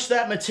smush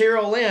that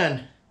material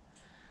in,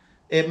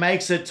 it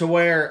makes it to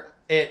where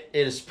it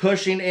is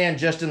pushing in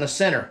just in the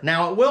center.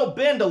 Now, it will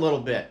bend a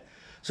little bit.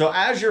 So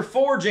as you're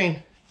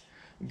forging,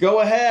 go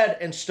ahead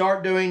and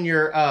start doing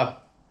your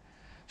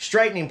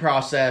straightening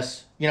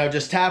process. You know,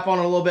 just tap on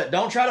it a little bit.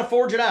 Don't try to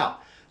forge it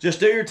out. Just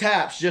do your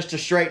taps just to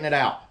straighten it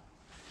out.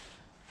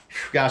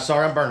 Whew, guys,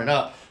 sorry I'm burning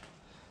up.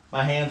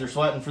 My hands are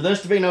sweating. For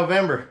this to be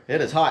November,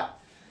 it is hot.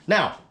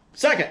 Now,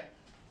 second,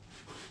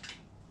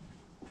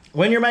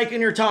 when you're making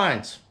your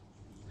tines,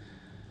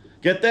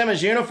 get them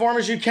as uniform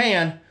as you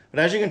can. But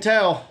as you can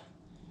tell,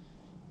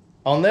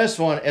 on this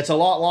one, it's a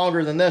lot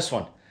longer than this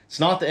one. It's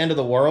not the end of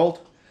the world.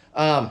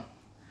 I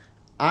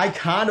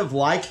kind of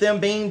like them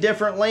being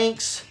different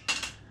lengths.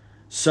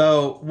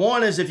 So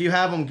one is if you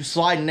have them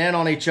sliding in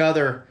on each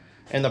other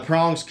and the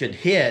prongs could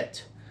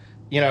hit,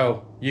 you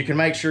know, you can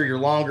make sure your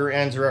longer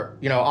ends are,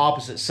 you know,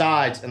 opposite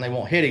sides and they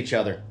won't hit each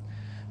other.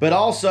 But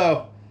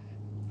also,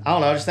 I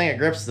don't know, I just think it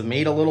grips the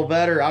meat a little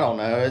better. I don't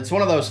know. It's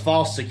one of those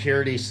false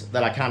securities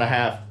that I kind of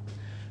have.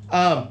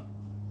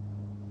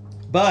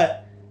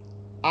 But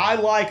I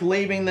like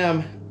leaving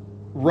them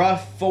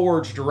rough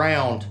forged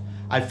round.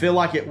 I feel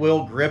like it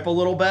will grip a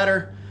little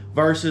better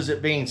versus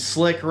it being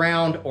slick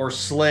round or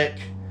slick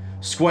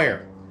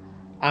square.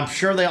 I'm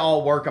sure they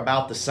all work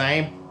about the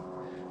same,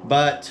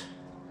 but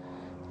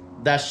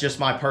that's just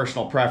my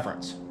personal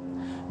preference.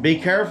 Be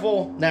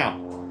careful. Now,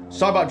 let's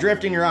talk about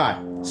drifting your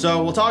eye.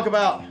 So we'll talk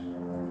about, I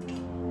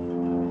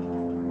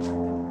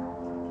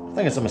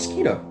think it's a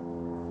mosquito.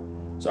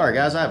 Sorry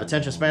guys, I have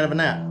attention span of a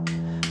gnat.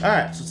 All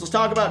right, so let's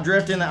talk about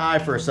drifting the eye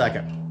for a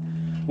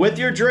second. With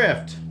your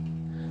drift,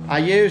 I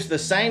use the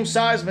same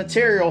size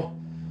material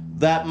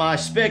that my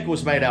spick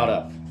was made out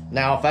of.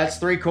 Now, if that's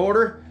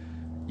 3/4,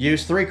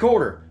 use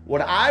 3/4.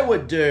 What I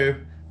would do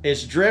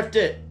is drift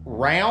it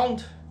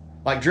round,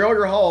 like drill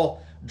your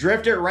hole,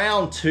 drift it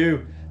round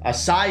to a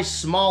size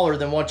smaller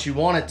than what you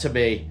want it to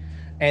be,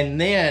 and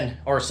then,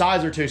 or a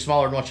size or two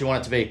smaller than what you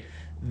want it to be,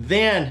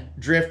 then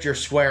drift your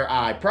square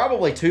eye.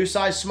 Probably 2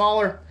 sizes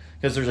smaller,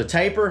 because there's a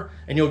taper,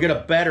 and you'll get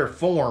a better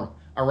form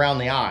around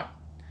the eye.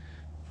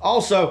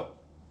 Also,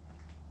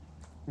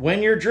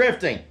 when you're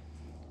drifting,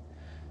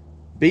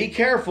 be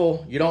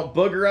careful you don't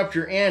booger up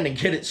your end and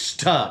get it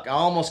stuck. I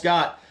almost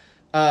got,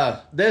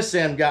 this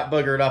end got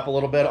boogered up a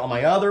little bit on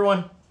my other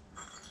one.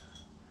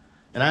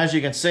 And as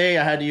you can see,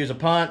 I had to use a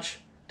punch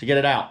to get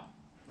it out.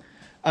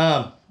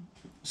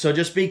 So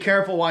just be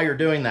careful while you're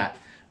doing that.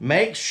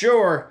 Make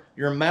sure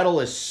your metal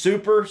is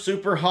super,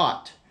 super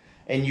hot.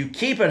 And you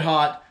keep it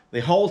hot the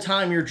whole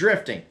time you're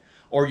drifting.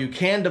 Or you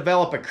can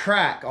develop a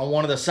crack on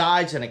one of the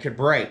sides and it could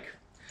break.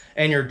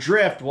 And your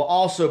drift will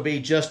also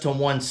be just to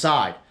one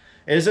side.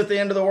 Is it the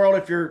end of the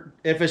world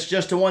if it's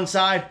just to one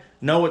side?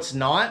 No, it's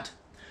not.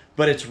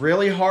 But it's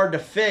really hard to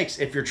fix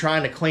if you're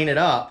trying to clean it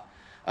up.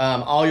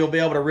 All you'll be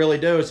able to really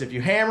do is if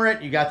you hammer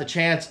it, you got the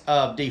chance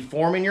of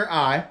deforming your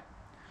eye.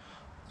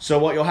 So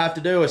what you'll have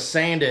to do is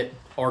sand it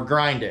or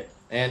grind it.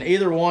 And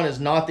either one is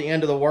not the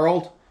end of the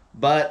world,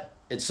 but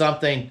it's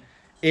something,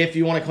 if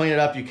you want to clean it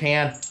up, you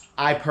can.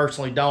 I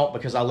personally don't,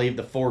 because I leave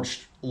the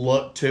forged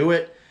look to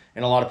it,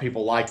 and a lot of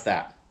people like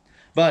that.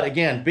 But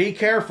again, be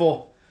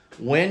careful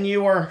when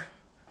you are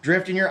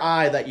drifting your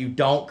eye that you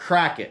don't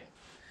crack it.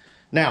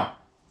 Now,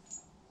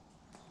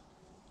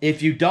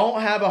 if you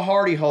don't have a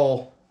hardy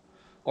hole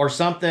or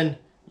something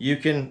you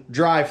can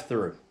drive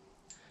through,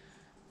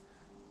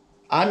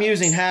 I'm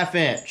using 1/2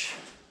 inch.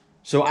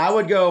 So I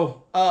would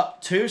go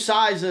up 2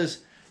 sizes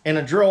in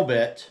a drill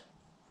bit,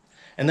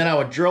 and then I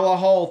would drill a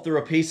hole through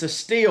a piece of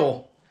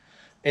steel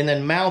and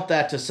then mount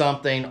that to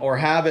something, or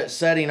have it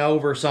setting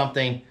over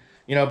something,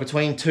 you know,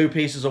 between 2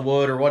 pieces of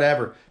wood or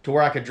whatever, to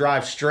where I could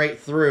drive straight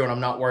through and I'm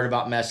not worried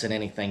about messing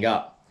anything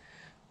up.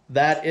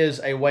 That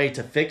is a way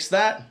to fix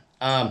that.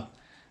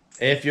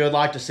 If you would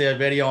like to see a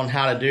video on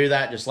how to do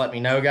that, just let me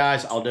know,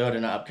 guys. I'll do it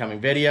in an upcoming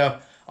video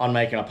on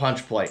making a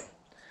punch plate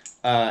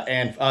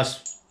and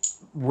us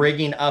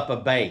rigging up a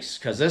base.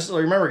 Because this,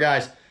 remember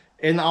guys,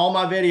 in all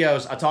my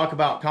videos, I talk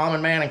about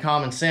common man and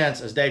common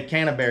sense, as Dave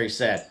Canterbury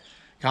said.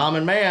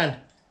 Common man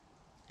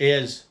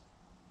is,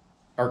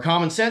 or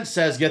common sense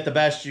says, get the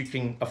best you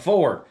can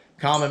afford.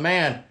 Common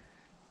man,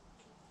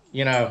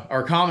 you know,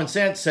 or common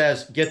sense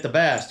says, get the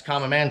best.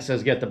 Common man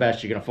says, get the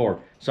best you can afford.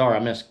 Sorry, I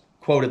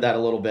misquoted that a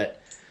little bit.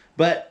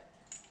 But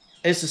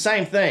it's the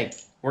same thing.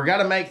 We're got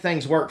to make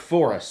things work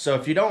for us. So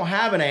if you don't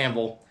have an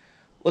anvil,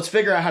 let's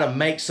figure out how to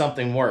make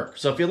something work.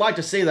 So if you'd like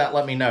to see that,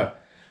 let me know.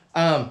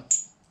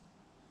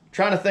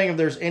 Trying to think if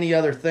there's any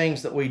other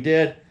things that we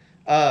did.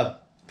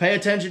 Pay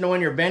attention to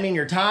when you're bending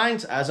your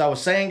tines. As I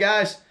was saying,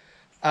 guys,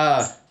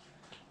 I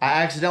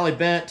accidentally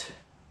bent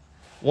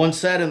one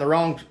set in the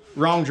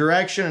wrong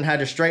direction and had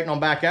to straighten them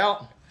back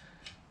out.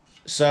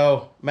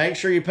 So make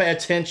sure you pay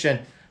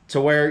attention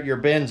to where your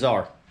bends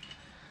are.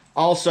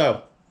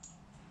 Also,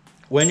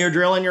 when you're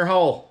drilling your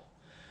hole,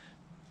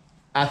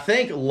 I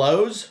think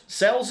Lowe's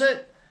sells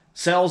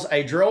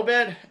a drill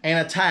bit and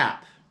a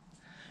tap.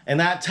 And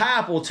that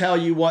tap will tell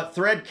you what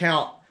thread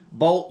count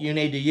bolt you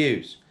need to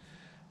use.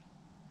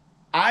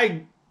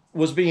 I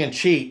was being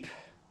cheap,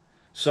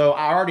 so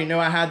I already knew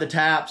I had the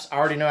taps. I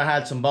already knew I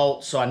had some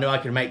bolts, so I knew I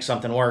could make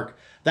something work.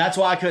 That's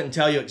why I couldn't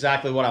tell you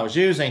exactly what I was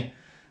using,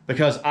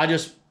 because I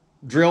just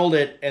drilled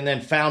it and then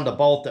found a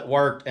bolt that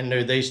worked and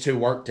knew these two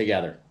worked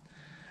together.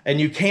 And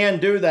you can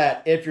do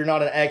that if you're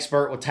not an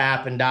expert with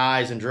tap and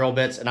dies and drill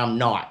bits, and I'm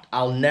not.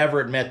 I'll never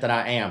admit that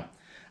I am.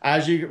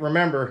 As you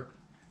remember,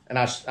 and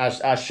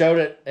I showed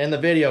it in the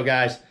video,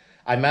 guys,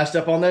 I messed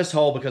up on this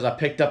hole because I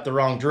picked up the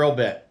wrong drill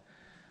bit.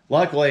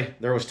 Luckily,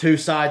 there was 2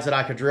 sides that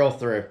I could drill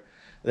through.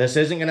 This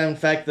isn't going to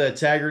affect the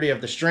integrity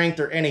of the strength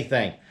or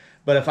anything.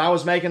 But if I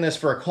was making this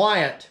for a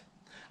client,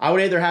 I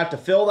would either have to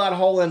fill that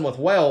hole in with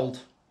weld,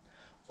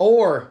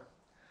 or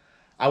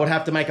I would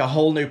have to make a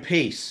whole new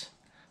piece.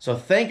 So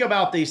think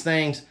about these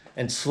things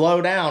and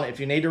slow down.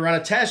 If you need to run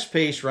a test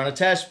piece, run a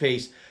test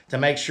piece to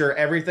make sure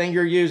everything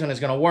you're using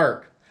is going to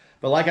work.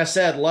 But like I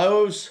said,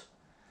 Lowe's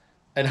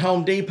and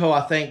Home Depot,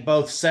 I think,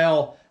 both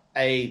sell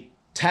a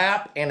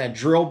tap and a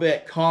drill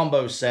bit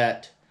combo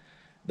set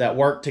that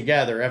work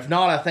together. If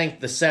not, I think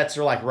the sets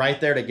are like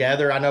right there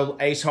together. I know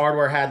Ace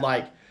Hardware had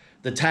like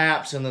the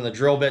taps, and then the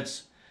drill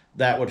bits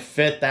that would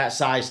fit that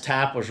size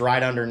tap was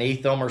right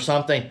underneath them or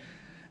something.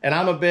 And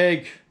I'm a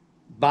big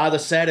buy the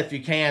set if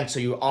you can, so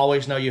you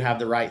always know you have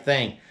the right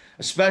thing,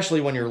 especially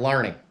when you're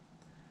learning.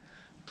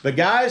 But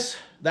guys,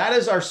 that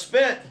is our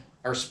spit,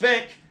 or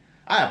spick.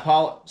 I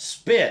apologize,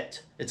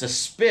 spit. It's a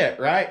spit,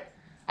 right?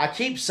 I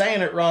keep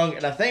saying it wrong,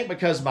 and I think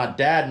because my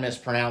dad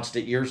mispronounced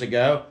it years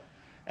ago,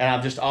 and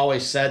I've just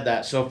always said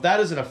that. So if that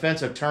is an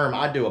offensive term,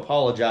 I do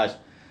apologize.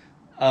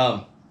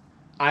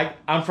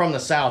 I'm from the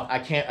South. I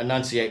can't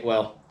enunciate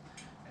well.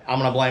 I'm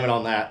going to blame it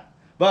on that.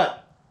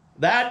 But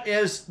that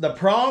is the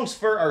prongs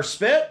for our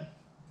spit.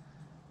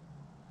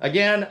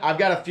 Again, I've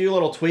got a few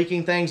little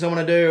tweaking things I'm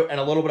going to do and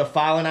a little bit of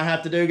filing I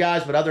have to do,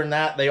 guys. But other than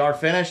that, they are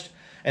finished.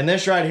 And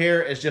this right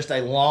here is just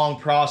a long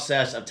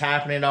process of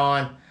tapping it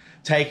on,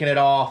 taking it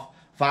off,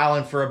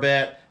 filing for a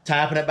bit,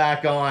 tapping it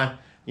back on,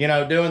 you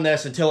know, doing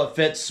this until it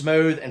fits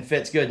smooth and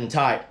fits good and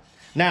tight.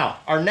 Now,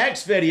 our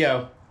next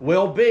video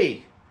will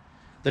be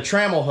the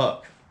trammel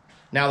hook.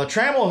 Now, the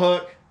trammel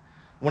hook,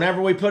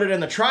 whenever we put it in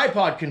the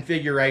tripod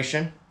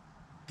configuration,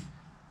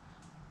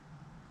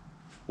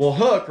 will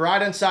hook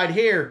right inside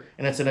here,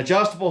 and it's an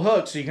adjustable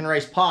hook so you can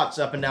raise pots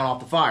up and down off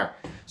the fire.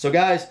 So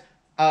guys,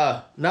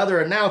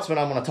 another announcement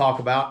I'm going to talk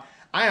about.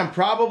 I am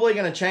probably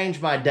going to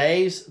change my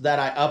days that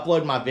I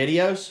upload my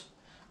videos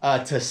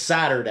to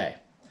Saturday.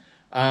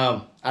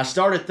 I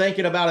started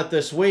thinking about it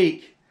this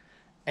week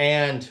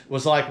and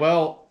was like,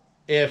 well,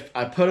 if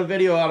I put a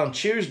video out on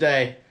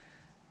Tuesday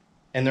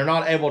and they're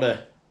not able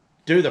to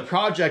do the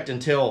project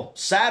until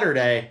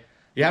Saturday,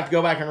 you have to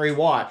go back and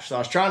rewatch. So I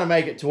was trying to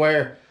make it to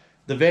where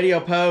the video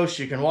post,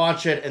 you can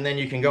watch it, and then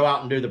you can go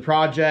out and do the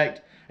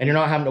project, and you're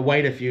not having to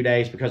wait a few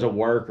days because of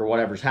work or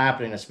whatever's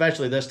happening,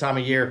 especially this time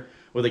of year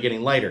with it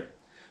getting later.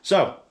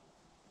 So,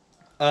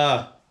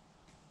 another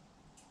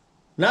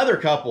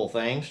couple of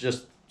things,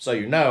 just so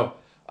you know,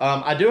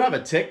 I do have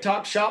a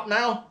TikTok shop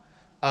now.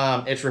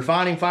 It's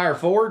Refining Fire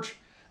Forge.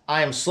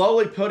 I am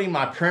slowly putting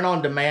my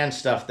print-on-demand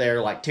stuff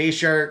there, like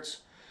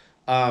t-shirts.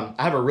 I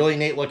have a really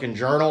neat looking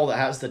journal that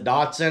has the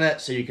dots in it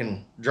so you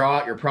can draw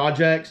out your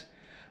projects.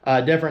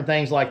 Different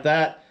things like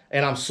that.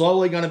 And I'm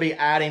slowly going to be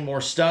adding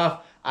more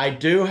stuff. I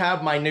do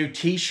have my new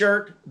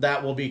t-shirt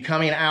that will be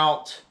coming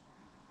out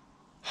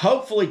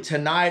hopefully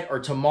tonight or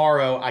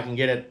tomorrow. I can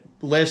get it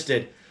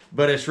listed,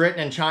 but it's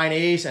written in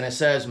Chinese and it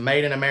says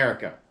Made in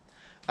America.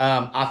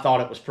 I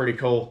thought it was pretty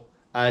cool.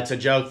 It's a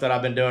joke that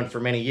I've been doing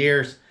for many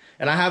years.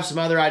 And I have some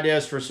other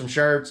ideas for some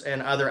shirts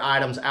and other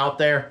items out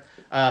there.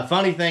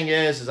 Funny thing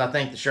is I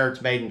think the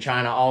shirt's made in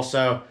China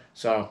also.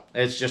 So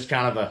it's just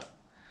kind of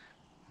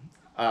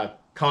a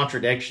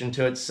contradiction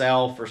to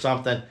itself or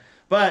something.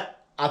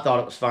 But I thought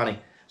it was funny.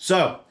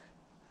 So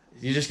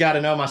you just got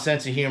to know my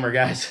sense of humor,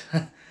 guys.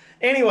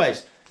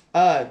 Anyways,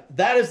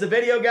 that is the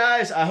video,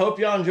 guys. I hope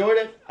y'all enjoyed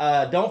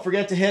it. Don't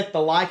forget to hit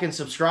the like and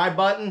subscribe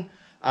button.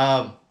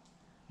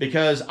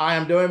 Because I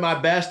am doing my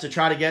best to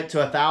try to get to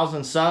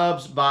 1,000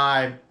 subs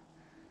by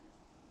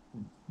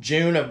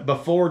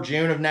before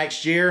June of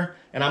next year,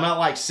 and I'm at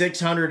like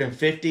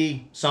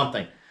 650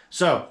 something.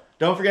 So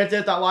don't forget to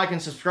hit that like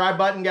and subscribe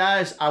button,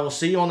 guys. I will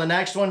see you on the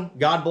next one.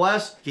 God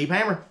bless. Keep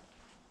hammering.